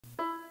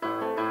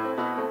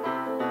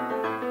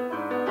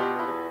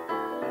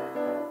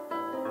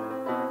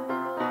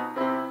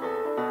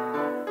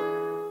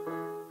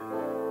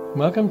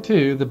Welcome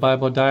to the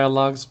Bible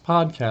Dialogues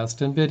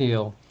podcast and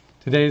video.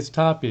 Today's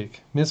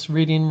topic,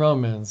 Misreading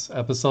Romans,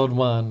 Episode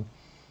 1,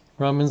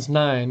 Romans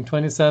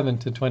 9:27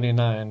 to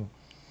 29.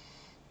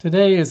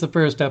 Today is the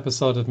first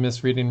episode of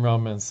Misreading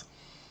Romans.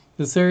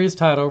 The series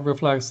title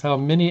reflects how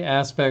many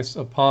aspects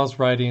of Paul's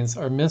writings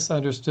are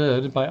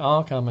misunderstood by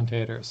all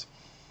commentators.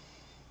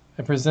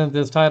 I present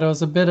this title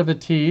as a bit of a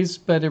tease,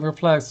 but it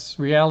reflects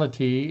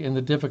reality in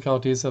the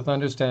difficulties of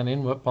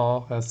understanding what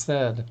Paul has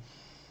said.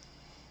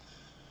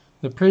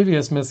 The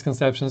previous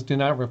misconceptions do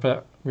not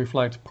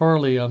reflect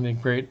poorly on the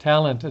great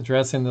talent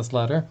addressing this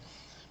letter,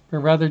 but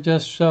rather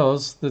just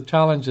shows the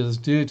challenges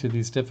due to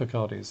these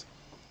difficulties.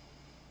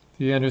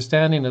 The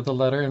understanding of the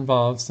letter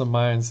involves the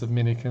minds of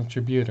many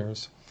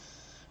contributors.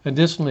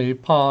 Additionally,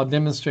 Paul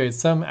demonstrates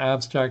some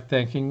abstract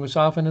thinking which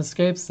often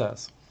escapes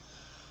us.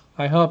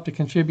 I hope to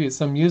contribute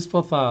some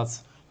useful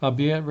thoughts,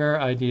 albeit rare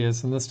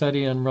ideas, in the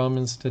study on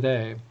Romans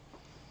today.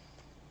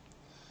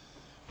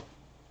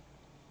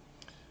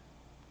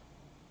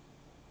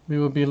 We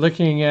will be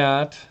looking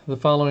at the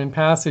following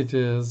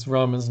passages: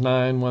 Romans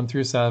 9:1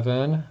 through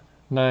 7,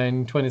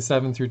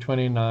 9:27 through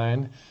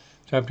 29,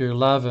 chapter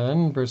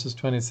 11, verses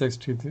 26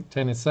 to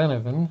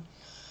 27,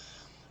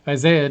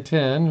 Isaiah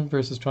 10,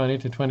 verses 20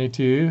 to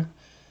 22,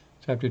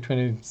 chapter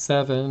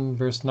 27,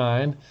 verse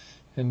 9,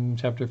 and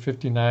chapter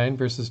 59,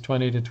 verses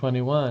 20 to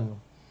 21.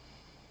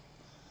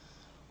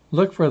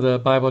 Look for the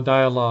Bible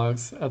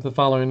Dialogues at the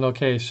following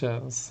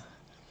locations: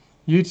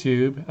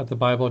 YouTube at the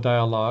Bible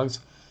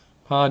Dialogues,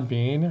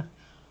 Podbean,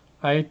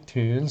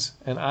 iTunes,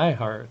 and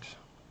iHeart.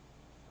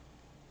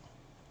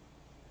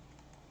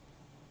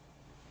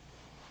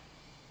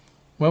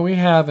 What we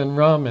have in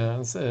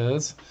Romans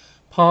is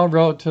Paul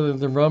wrote to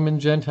the Roman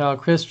Gentile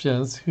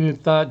Christians who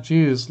thought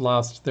Jews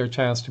lost their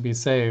chance to be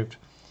saved.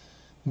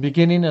 The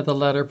beginning of the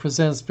letter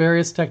presents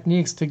various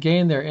techniques to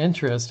gain their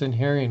interest in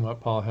hearing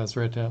what Paul has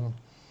written.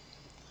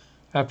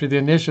 After the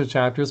initial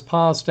chapters,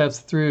 Paul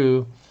steps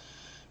through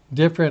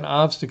different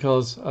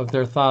obstacles of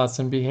their thoughts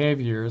and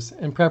behaviors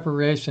in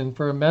preparation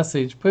for a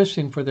message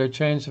pushing for their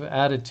change of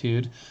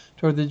attitude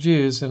toward the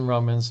Jews in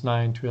Romans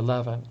 9 to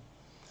 11.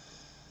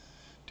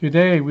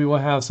 Today we will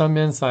have some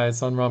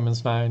insights on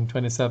Romans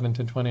 9:27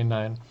 to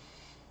 29.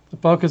 The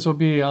focus will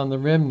be on the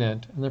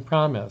remnant and the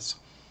promise.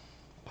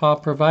 Paul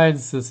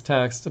provides this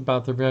text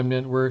about the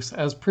remnant works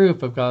as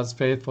proof of God's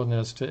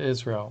faithfulness to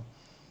Israel.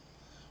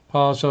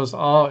 Paul shows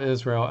all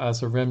Israel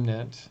as a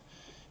remnant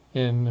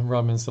in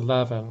Romans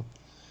 11.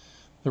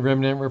 The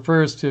remnant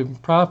refers to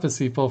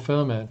prophecy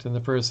fulfillment in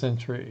the first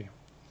century.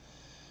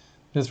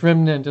 This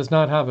remnant does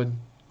not have a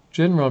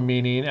general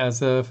meaning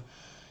as if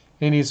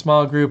any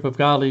small group of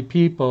godly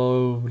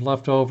people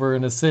left over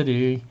in a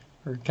city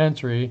or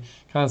country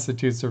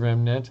constitutes a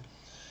remnant.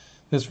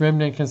 This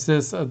remnant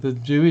consists of the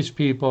Jewish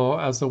people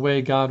as the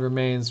way God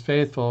remains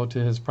faithful to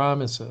his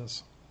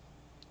promises.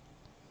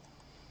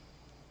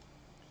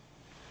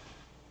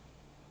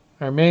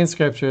 Our main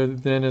scripture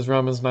then is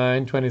Romans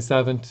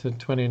 9:27 to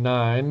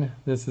 29.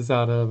 This is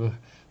out of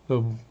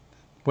the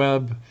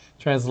web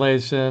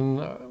translation,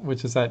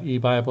 which is at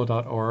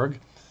ebible.org.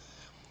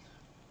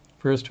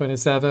 Verse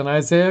 27,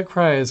 Isaiah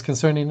cries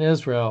concerning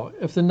Israel,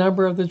 "If the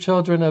number of the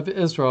children of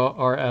Israel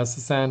are as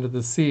the sand of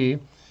the sea,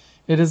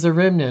 it is a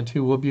remnant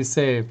who will be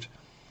saved.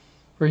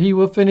 For he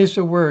will finish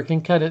a work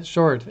and cut it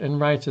short in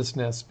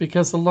righteousness,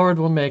 because the Lord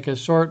will make a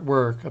short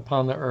work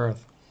upon the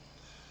earth."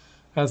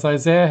 As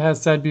Isaiah has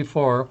said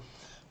before,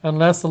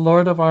 unless the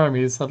Lord of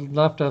armies had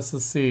left us a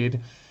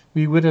seed,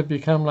 we would have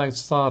become like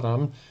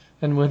Sodom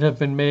and would have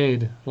been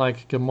made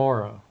like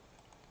Gomorrah.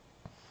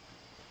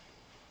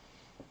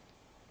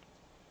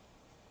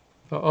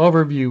 The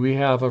overview we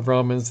have of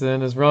Romans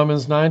then is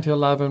Romans 9 to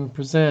 11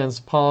 presents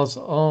Paul's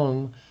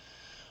own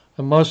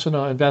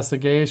emotional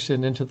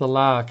investigation into the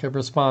lack of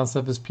response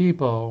of his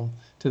people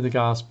to the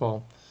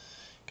gospel.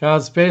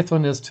 God's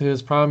faithfulness to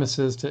his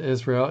promises to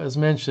Israel is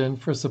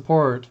mentioned for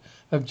support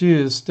of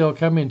Jews still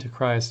coming to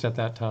Christ at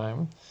that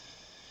time.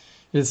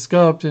 Is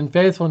scoped in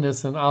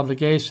faithfulness and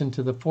obligation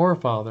to the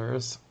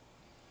forefathers,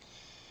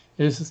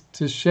 is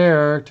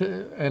shared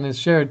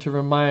to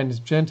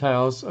remind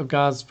Gentiles of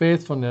God's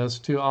faithfulness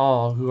to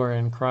all who are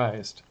in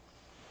Christ.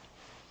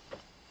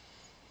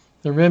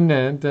 The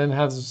remnant then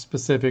has a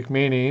specific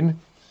meaning.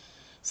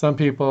 Some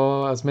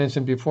people, as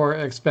mentioned before,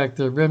 expect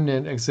the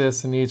remnant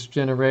exists in each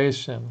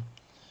generation.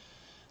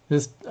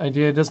 This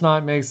idea does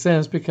not make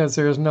sense because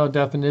there is no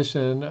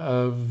definition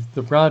of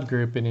the broad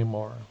group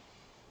anymore.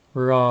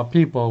 We're all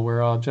people,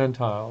 we're all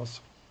Gentiles.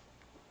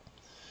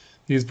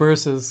 These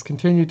verses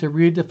continue to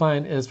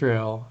redefine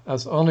Israel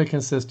as only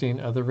consisting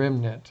of the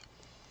remnant.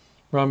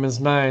 Romans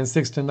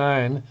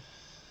 9:6-9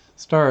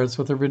 starts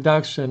with a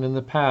reduction in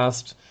the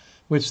past,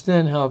 which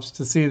then helps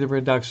to see the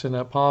reduction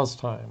at Paul's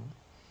time.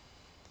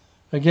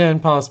 Again,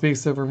 Paul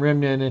speaks of a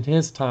remnant in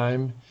his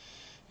time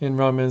in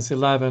Romans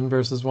 11,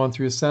 verses 1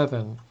 through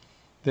 7.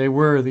 They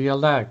were the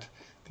elect.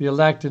 The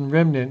elect and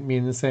remnant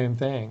mean the same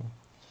thing.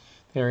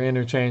 They are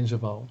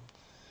interchangeable.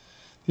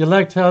 The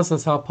elect tells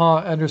us how Paul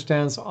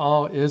understands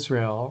all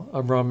Israel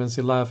of Romans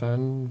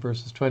 11,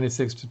 verses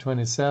 26 to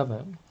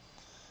 27.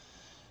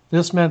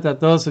 This meant that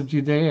those of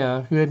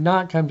Judea who had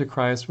not come to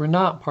Christ were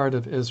not part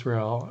of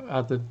Israel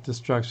at the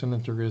destruction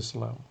of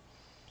Jerusalem.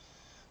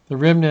 The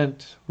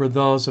remnant were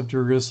those of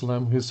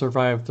Jerusalem who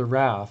survived the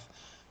wrath,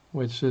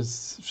 which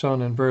is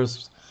shown in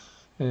verse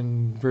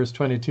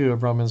 22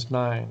 of Romans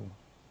 9.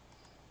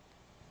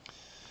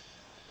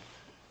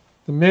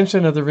 The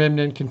mention of the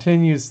remnant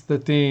continues the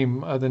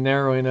theme of the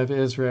narrowing of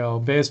Israel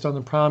based on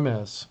the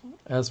promise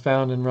as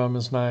found in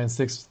Romans 9,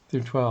 6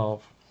 through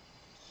 12.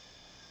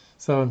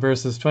 So in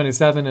verses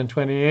 27 and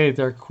 28,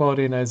 they're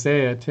quoting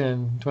Isaiah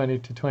 10, 20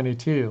 to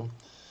 22.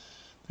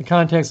 The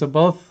context of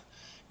both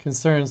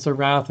concerns the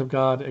wrath of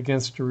God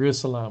against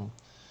Jerusalem.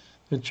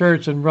 The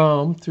church in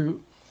Rome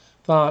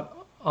thought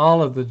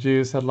all of the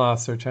Jews had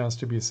lost their chance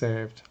to be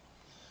saved.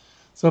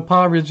 So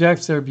Paul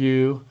rejects their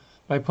view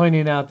by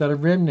pointing out that a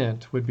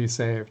remnant would be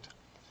saved.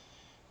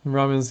 In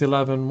Romans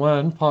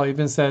 11:1, Paul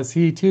even says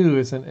he too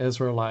is an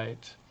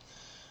Israelite.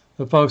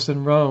 The folks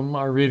in Rome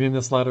are reading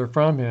this letter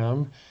from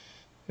him.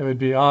 It would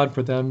be odd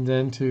for them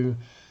then to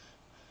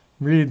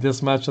read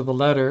this much of the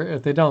letter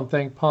if they don't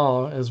think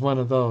Paul is one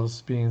of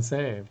those being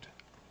saved.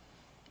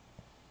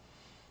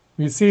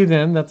 We see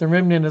then that the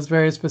remnant is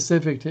very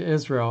specific to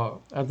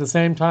Israel. At the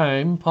same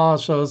time, Paul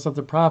shows that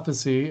the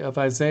prophecy of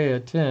Isaiah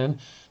 10,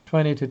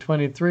 20 to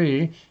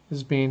 23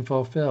 is being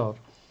fulfilled.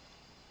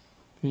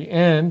 The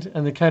end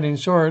and the cutting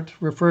short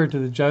refer to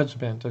the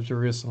judgment of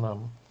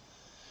Jerusalem.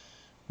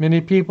 Many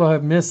people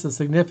have missed the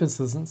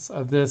significance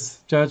of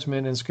this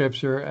judgment in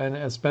Scripture, and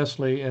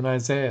especially in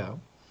Isaiah.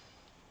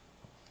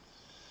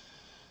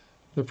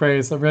 The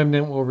phrase, "the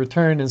remnant will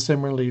return and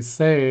similarly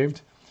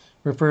saved,"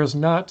 refers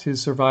not to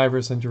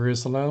survivors in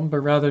Jerusalem,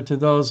 but rather to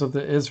those of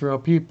the Israel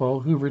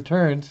people who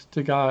returned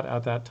to God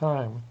at that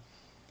time.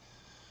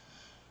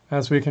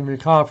 As we can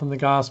recall from the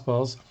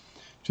Gospels,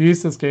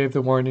 Jesus gave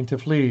the warning to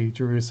flee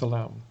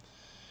Jerusalem.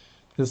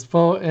 This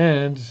full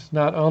end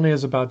not only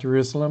is about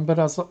Jerusalem, but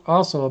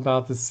also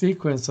about the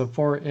sequence of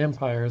 4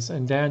 empires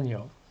in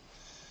Daniel.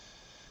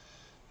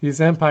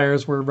 These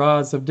empires were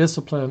rods of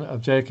discipline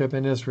of Jacob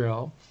and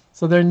Israel,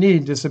 so their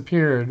need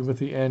disappeared with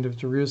the end of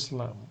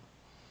Jerusalem.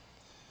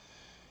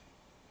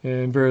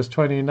 In verse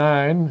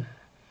 29,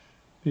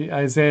 the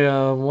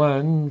Isaiah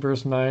 1,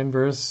 verse 9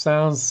 verse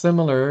sounds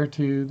similar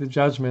to the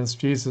judgments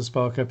Jesus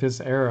spoke of his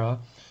era,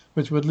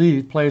 which would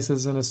leave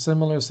places in a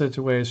similar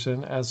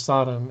situation as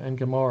Sodom and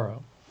Gomorrah.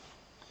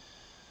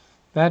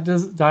 That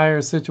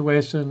dire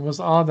situation was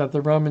all that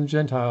the Roman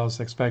Gentiles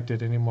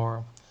expected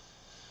anymore.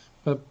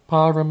 But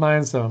Paul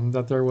reminds them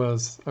that there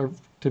was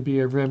to be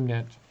a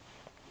remnant.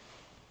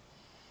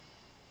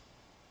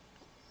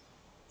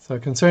 So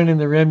concerning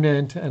the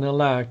remnant and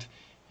elect,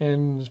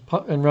 in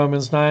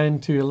Romans 9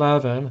 to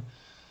 11,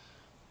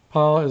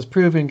 Paul is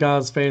proving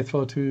God's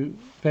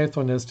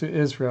faithfulness to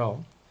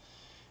Israel.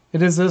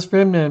 It is this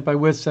remnant by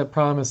which that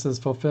promise is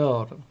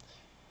fulfilled.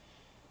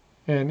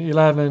 In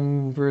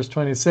 11, verse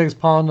 26,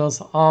 Paul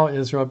notes all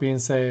Israel being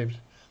saved.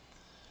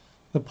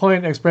 The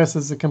point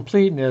expresses the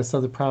completeness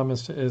of the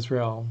promise to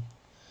Israel.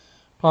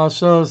 Paul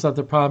shows that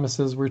the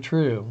promises were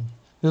true.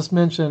 This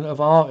mention of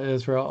all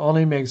Israel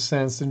only makes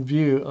sense in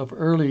view of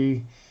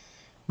early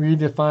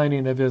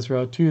redefining of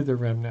Israel to the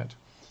remnant.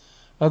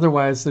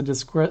 Otherwise, the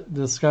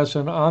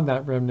discussion on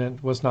that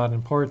remnant was not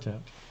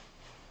important.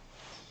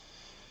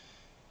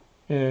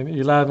 In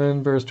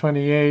 11, verse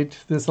 28,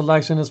 this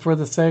election is for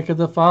the sake of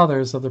the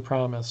fathers of the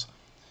promise.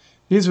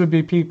 These would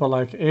be people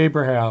like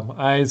Abraham,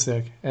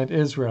 Isaac, and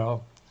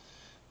Israel.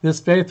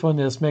 This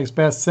faithfulness makes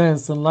best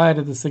sense in light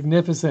of the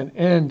significant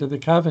end of the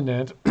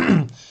covenant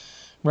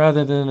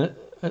rather than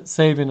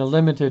saving a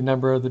limited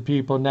number of the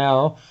people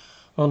now,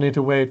 only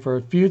to wait for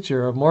a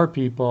future of more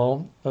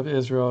people of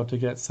Israel to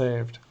get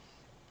saved.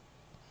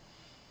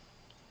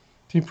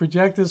 To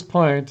project this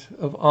point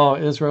of all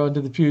Israel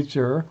into the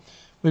future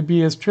would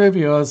be as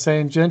trivial as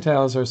saying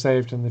Gentiles are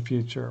saved in the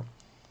future.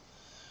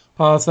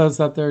 Paul says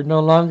that there no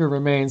longer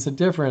remains a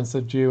difference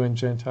of Jew and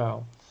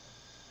Gentile.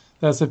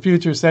 Thus, the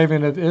future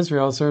saving of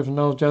Israel serves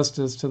no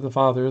justice to the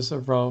fathers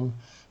of Rome,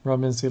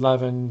 Romans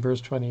 11,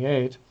 verse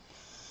 28.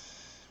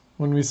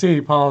 When we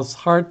see Paul's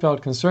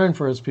heartfelt concern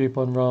for his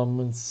people in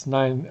Romans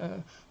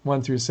 9,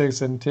 1 through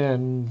 6 and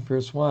 10,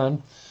 verse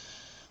 1,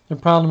 the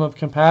problem of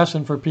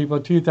compassion for people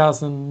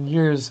 2,000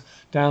 years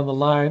down the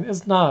line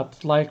is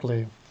not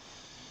likely.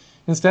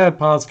 Instead,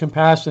 Paul's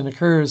compassion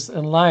occurs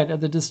in light of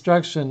the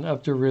destruction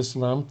of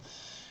Jerusalem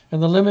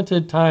and the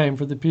limited time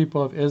for the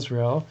people of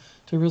Israel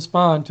to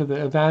respond to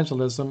the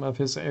evangelism of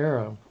his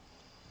era.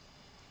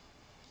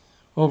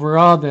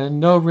 Overall, then,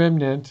 no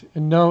remnant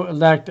and no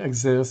elect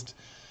exist,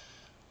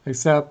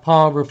 except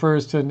Paul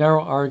refers to a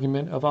narrow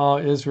argument of all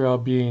Israel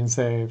being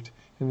saved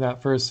in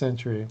that first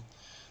century.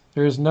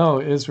 There is no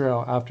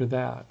Israel after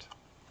that.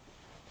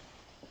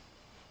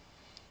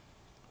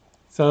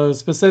 So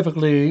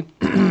specifically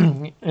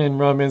in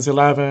Romans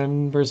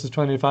 11, verses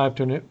 25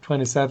 to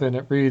 27,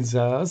 it reads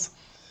as,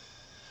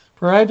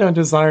 "For I don't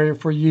desire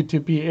for you to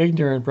be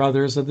ignorant,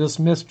 brothers, of this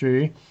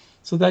mystery,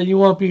 so that you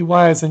won't be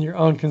wise in your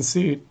own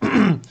conceit,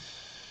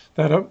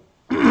 that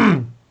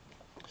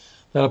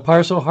that a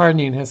partial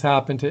hardening has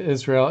happened to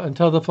Israel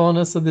until the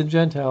fullness of the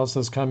Gentiles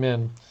has come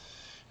in.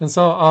 And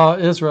so all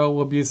Israel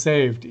will be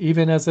saved,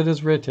 even as it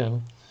is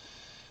written,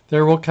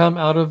 "There will come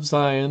out of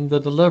Zion the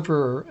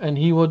deliverer, and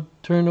he will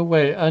turn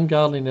away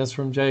ungodliness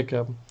from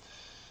Jacob.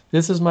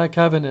 This is my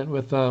covenant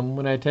with them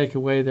when I take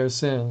away their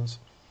sins."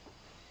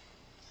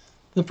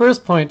 The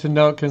first point to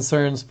note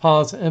concerns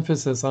Paul's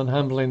emphasis on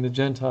humbling the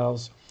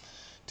Gentiles,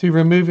 to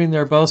removing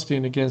their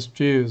boasting against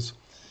Jews.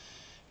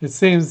 It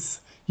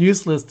seems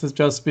useless to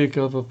just speak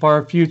of a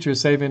far future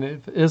saving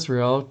of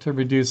Israel to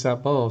reduce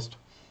that boast.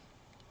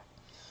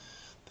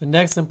 The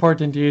next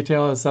important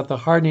detail is that the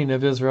hardening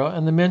of Israel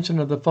and the mention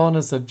of the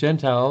fullness of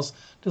Gentiles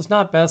does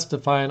not best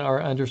define our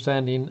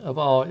understanding of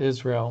all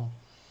Israel.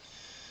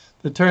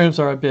 The terms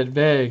are a bit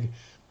vague,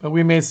 but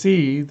we may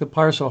see the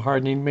partial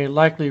hardening may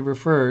likely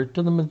refer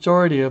to the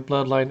majority of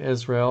bloodline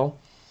Israel,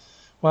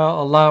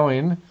 while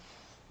allowing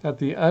that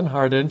the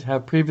unhardened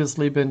have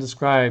previously been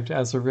described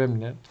as a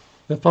remnant.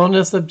 The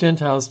fullness of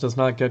Gentiles does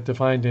not get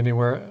defined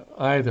anywhere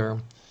either,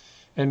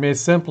 and may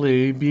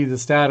simply be the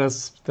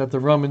status that the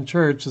Roman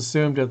Church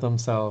assumed of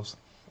themselves.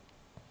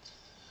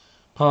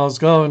 Paul's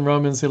goal in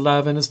Romans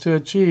 11 is to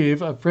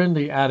achieve a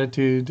friendly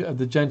attitude of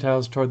the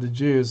Gentiles toward the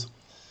Jews.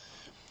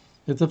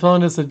 If the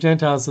fullness of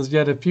Gentiles is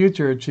yet a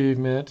future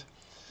achievement,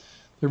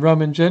 the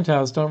Roman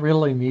Gentiles don't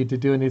really need to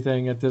do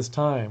anything at this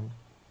time.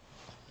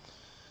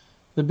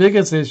 The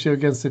biggest issue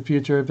against the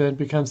future event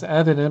becomes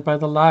evident by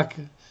the lack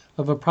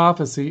of a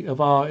prophecy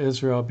of all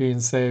Israel being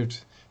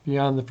saved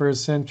beyond the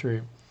first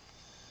century.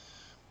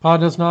 Paul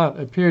does not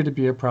appear to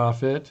be a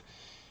prophet.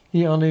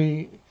 He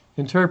only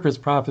interprets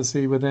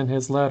prophecy within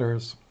his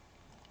letters.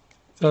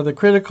 So the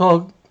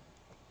critical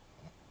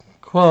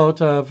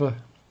quote of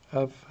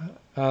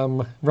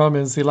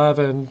Romans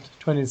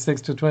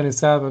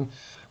 11:26-27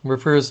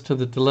 refers to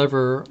the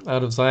deliverer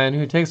out of Zion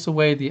who takes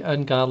away the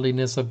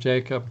ungodliness of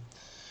Jacob.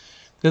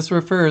 This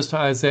refers to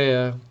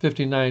Isaiah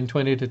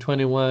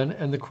 59:20-21,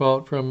 and the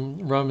quote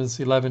from Romans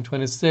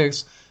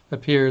 11:26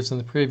 appears in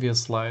the previous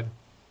slide.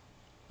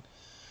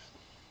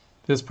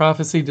 This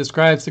prophecy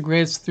describes the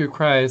grace through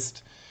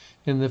Christ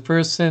in the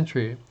first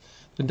century.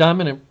 The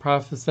dominant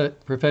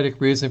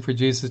prophetic reason for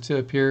Jesus to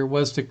appear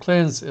was to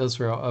cleanse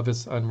Israel of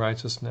its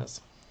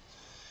unrighteousness.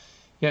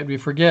 Yet we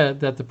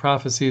forget that the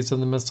prophecies of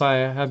the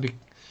Messiah have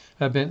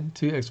been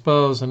to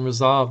expose and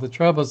resolve the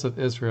troubles of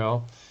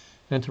Israel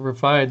and to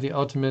provide the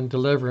ultimate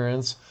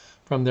deliverance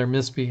from their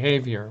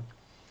misbehavior.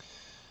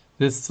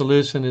 This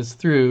solution is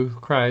through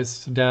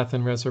Christ's death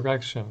and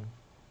resurrection.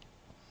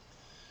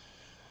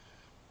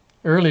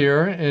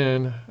 Earlier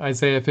in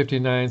Isaiah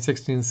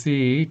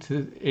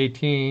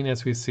 59:16c-18,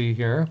 as we see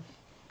here,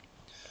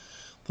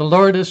 the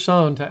Lord is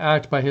shown to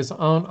act by his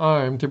own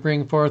arm to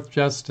bring forth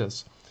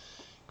justice.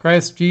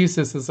 Christ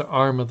Jesus is the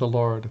arm of the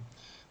Lord.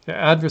 The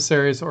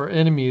adversaries or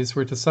enemies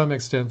were to some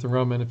extent the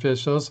Roman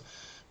officials,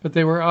 but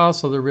they were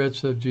also the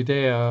rich of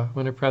Judea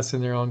when oppressing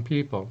their own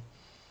people.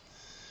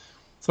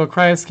 So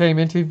Christ came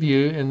into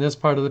view in this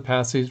part of the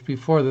passage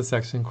before the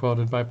section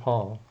quoted by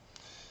Paul.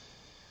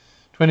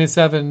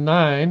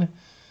 27:9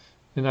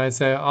 in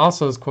Isaiah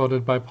also is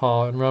quoted by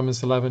Paul in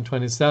Romans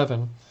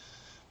 11:27.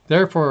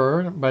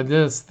 Therefore, by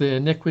this the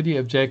iniquity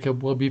of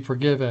Jacob will be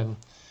forgiven,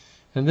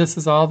 and this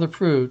is all the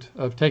fruit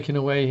of taking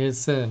away his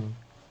sin.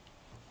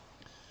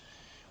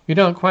 We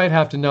don't quite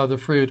have to know the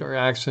fruit or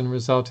action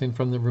resulting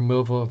from the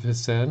removal of his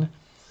sin.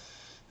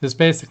 This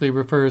basically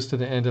refers to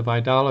the end of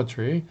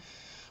idolatry.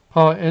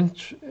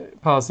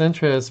 Paul's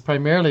interest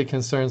primarily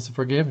concerns the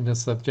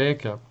forgiveness of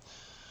Jacob.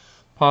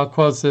 Paul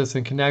quotes this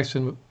in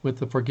connection with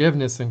the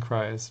forgiveness in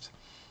Christ.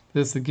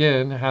 This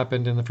again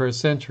happened in the first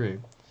century.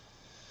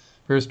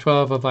 Verse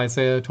 12 of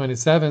Isaiah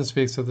 27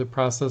 speaks of the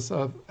process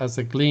as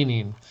a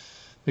gleaning.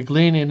 The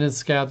gleaning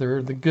is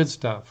gather the good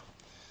stuff.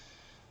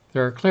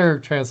 There are clearer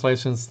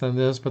translations than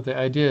this, but the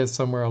idea is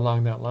somewhere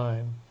along that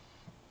line.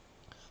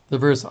 The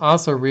verse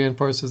also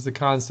reinforces the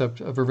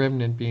concept of a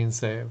remnant being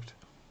saved.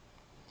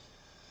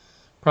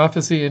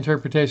 Prophecy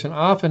interpretation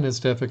often is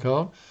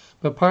difficult,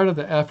 but part of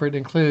the effort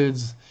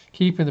includes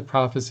keeping the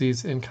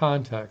prophecies in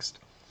context.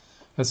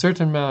 A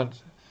certain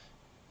amount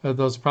of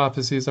those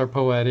prophecies are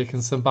poetic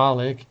and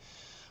symbolic.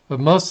 Of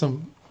most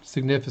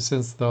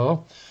significance,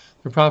 though,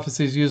 the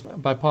prophecies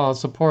used by Paul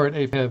support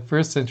a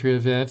first century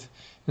event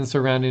in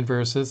surrounding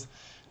verses,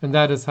 and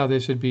that is how they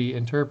should be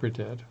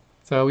interpreted.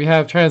 So we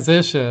have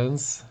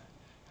transitions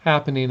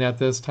happening at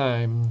this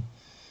time.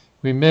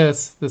 We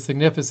miss the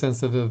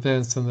significance of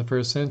events in the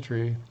first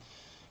century.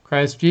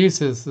 Christ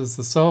Jesus is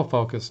the sole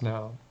focus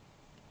now.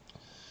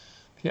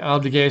 The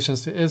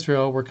obligations to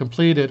Israel were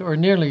completed, or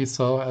nearly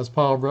so, as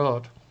Paul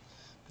wrote.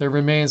 There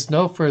remains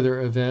no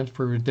further event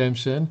for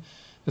redemption,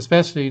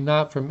 especially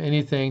not from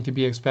anything to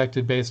be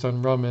expected based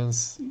on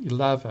Romans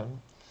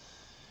 11.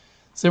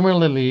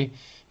 Similarly,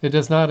 it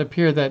does not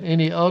appear that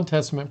any Old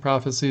Testament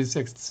prophecies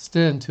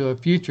extend to a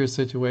future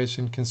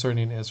situation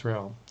concerning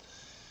Israel.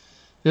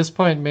 This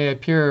point may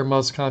appear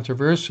most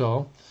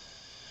controversial,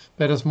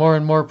 but as more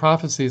and more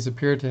prophecies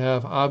appear to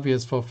have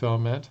obvious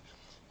fulfillment,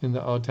 in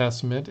the Old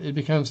Testament, it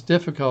becomes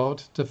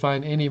difficult to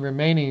find any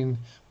remaining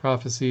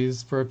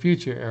prophecies for a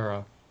future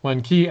era.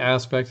 One key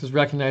aspect is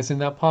recognizing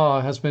that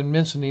Paul has been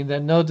mentioning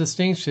that no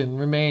distinction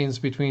remains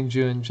between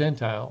Jew and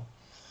Gentile.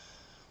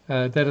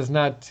 That is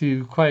not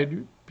to quite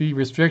be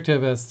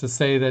restrictive as to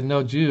say that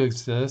no Jew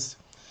exists,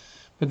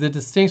 but the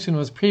distinction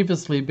was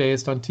previously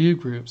based on two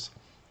groups,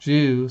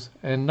 Jews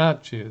and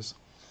not Jews.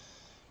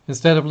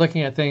 Instead of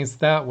looking at things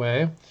that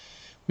way,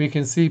 we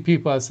can see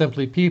people as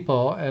simply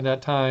people and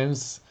at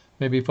times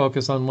maybe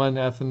focus on one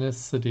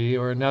ethnicity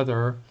or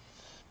another,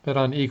 but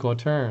on equal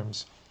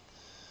terms.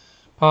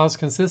 Paul's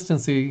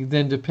consistency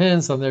then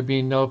depends on there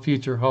being no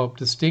future hope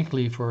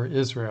distinctly for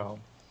Israel.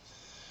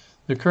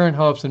 The current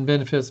hopes and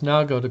benefits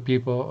now go to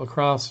people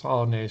across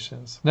all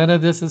nations. None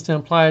of this is to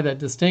imply that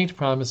distinct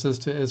promises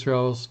to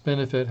Israel's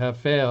benefit have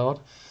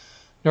failed,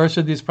 nor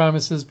should these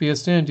promises be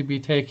assumed to be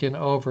taken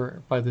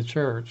over by the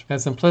church.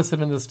 As implicit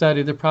in the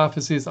study, the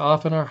prophecies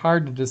often are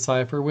hard to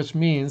decipher, which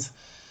means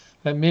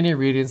that many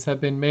readings have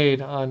been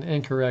made on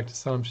incorrect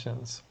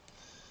assumptions.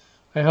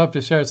 I hope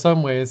to share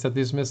some ways that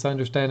these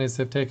misunderstandings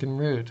have taken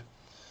root.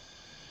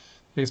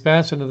 The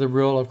expansion of the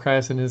rule of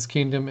Christ and his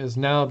kingdom is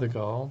now the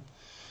goal.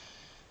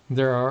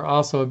 There are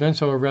also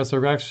eventual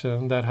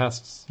resurrection that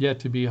has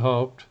yet to be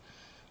hoped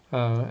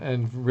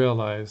and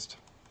realized.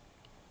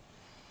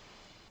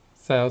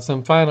 So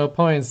some final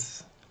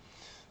points.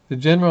 The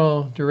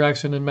general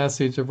direction and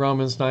message of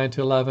Romans 9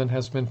 to 11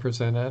 has been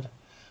presented,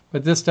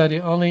 but this study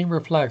only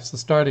reflects the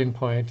starting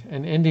point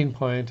and ending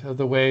point of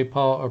the way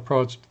Paul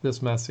approached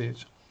this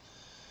message.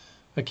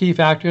 A key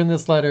factor in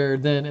this letter,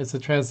 then, is the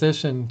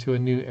transition to a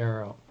new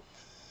era.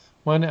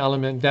 One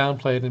element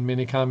downplayed in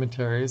many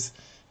commentaries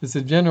is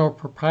the general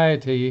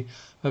propriety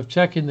of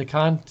checking the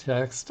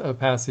context of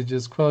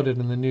passages quoted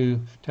in the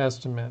New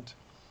Testament.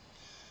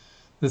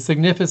 The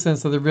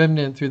significance of the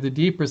remnant through the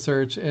deep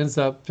research ends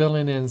up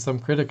filling in some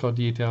critical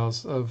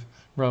details of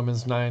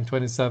Romans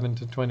 9:27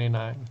 to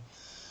 29.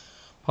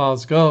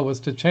 Paul's goal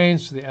was to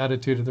change the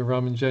attitude of the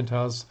Roman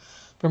Gentiles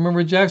from a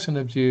rejection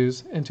of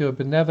Jews into a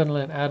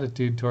benevolent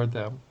attitude toward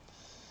them.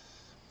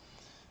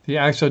 The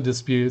actual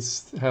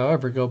disputes,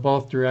 however, go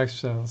both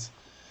directions,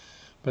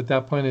 but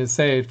that point is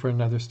saved for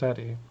another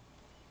study.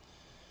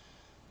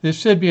 This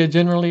should be a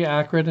generally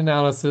accurate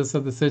analysis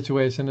of the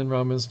situation in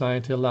Romans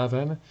 9 to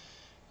 11.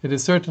 It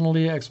is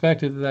certainly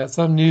expected that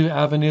some new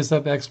avenues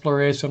of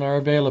exploration are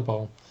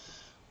available,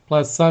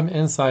 plus some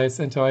insights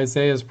into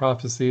Isaiah's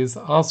prophecies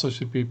also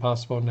should be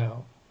possible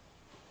now.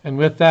 And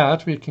with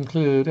that, we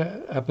conclude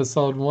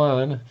Episode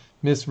 1,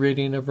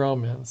 Misreading of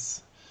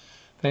Romans.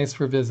 Thanks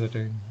for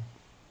visiting.